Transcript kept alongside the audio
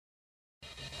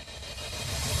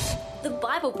the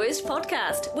Bible Boost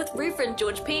podcast with Reverend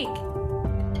George Pink.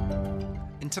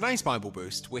 In today's Bible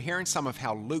Boost, we're hearing some of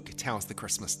how Luke tells the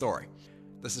Christmas story.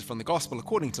 This is from the Gospel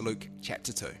according to Luke,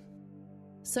 chapter 2.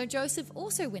 So Joseph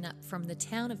also went up from the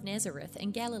town of Nazareth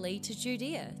in Galilee to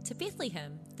Judea, to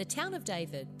Bethlehem, the town of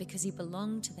David, because he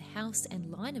belonged to the house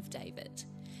and line of David.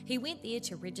 He went there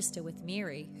to register with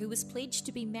Mary, who was pledged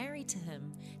to be married to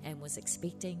him and was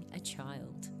expecting a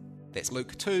child. That's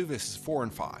Luke 2, verses 4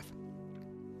 and 5.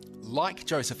 Like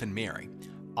Joseph and Mary,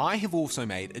 I have also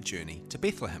made a journey to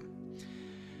Bethlehem.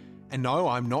 And no,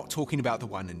 I'm not talking about the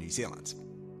one in New Zealand.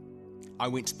 I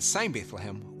went to the same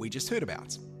Bethlehem we just heard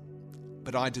about.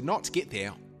 But I did not get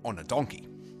there on a donkey.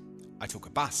 I took a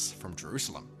bus from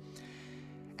Jerusalem.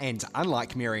 And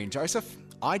unlike Mary and Joseph,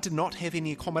 I did not have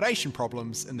any accommodation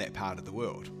problems in that part of the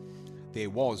world. There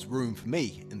was room for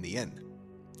me in the inn.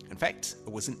 In fact,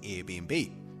 it was an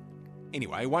Airbnb.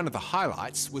 Anyway, one of the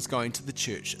highlights was going to the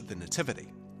Church of the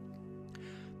Nativity.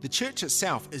 The church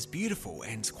itself is beautiful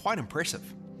and quite impressive.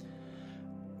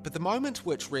 But the moment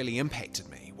which really impacted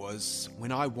me was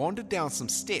when I wandered down some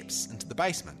steps into the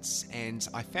basements and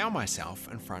I found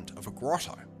myself in front of a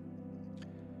grotto.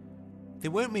 There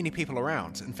weren't many people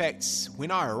around. In fact, when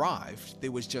I arrived,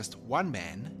 there was just one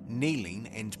man kneeling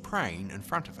and praying in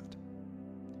front of it.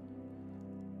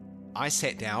 I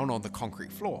sat down on the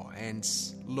concrete floor and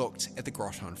looked at the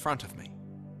grotto in front of me.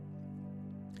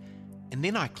 And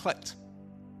then I clicked.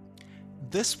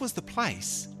 This was the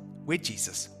place where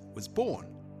Jesus was born.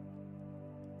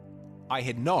 I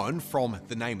had known from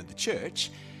the name of the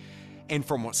church and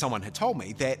from what someone had told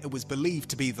me that it was believed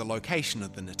to be the location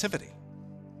of the Nativity.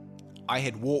 I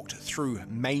had walked through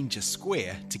Manger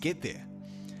Square to get there.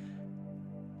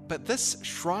 But this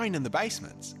shrine in the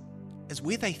basement is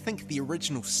where they think the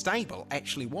original stable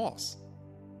actually was.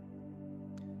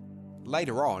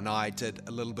 Later on, I did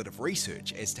a little bit of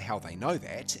research as to how they know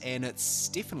that, and it's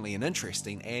definitely an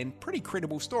interesting and pretty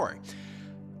credible story,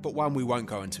 but one we won't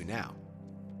go into now.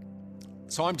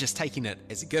 So I'm just taking it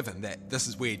as a given that this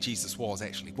is where Jesus was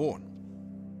actually born.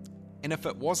 And if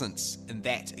it wasn't in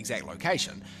that exact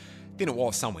location, then it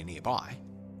was somewhere nearby.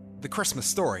 The Christmas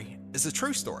story is a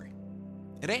true story.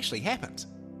 It actually happened.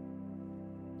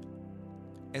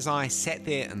 As I sat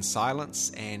there in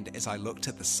silence and as I looked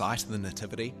at the site of the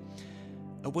Nativity,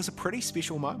 it was a pretty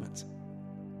special moment.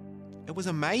 It was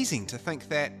amazing to think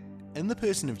that in the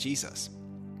person of Jesus,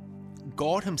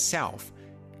 God himself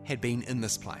had been in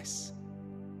this place.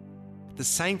 The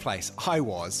same place I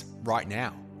was right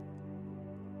now.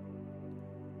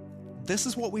 This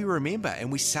is what we remember and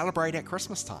we celebrate at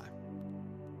Christmas time.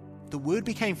 The Word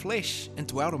became flesh and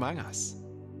dwelt among us.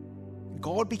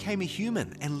 God became a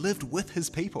human and lived with his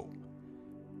people.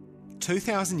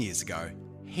 2,000 years ago,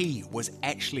 he was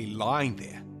actually lying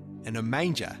there in a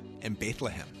manger in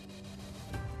Bethlehem.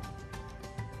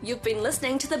 You've been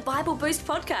listening to the Bible Boost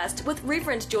podcast with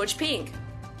Reverend George Pink.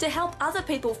 To help other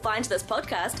people find this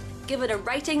podcast, give it a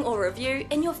rating or review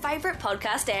in your favourite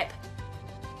podcast app.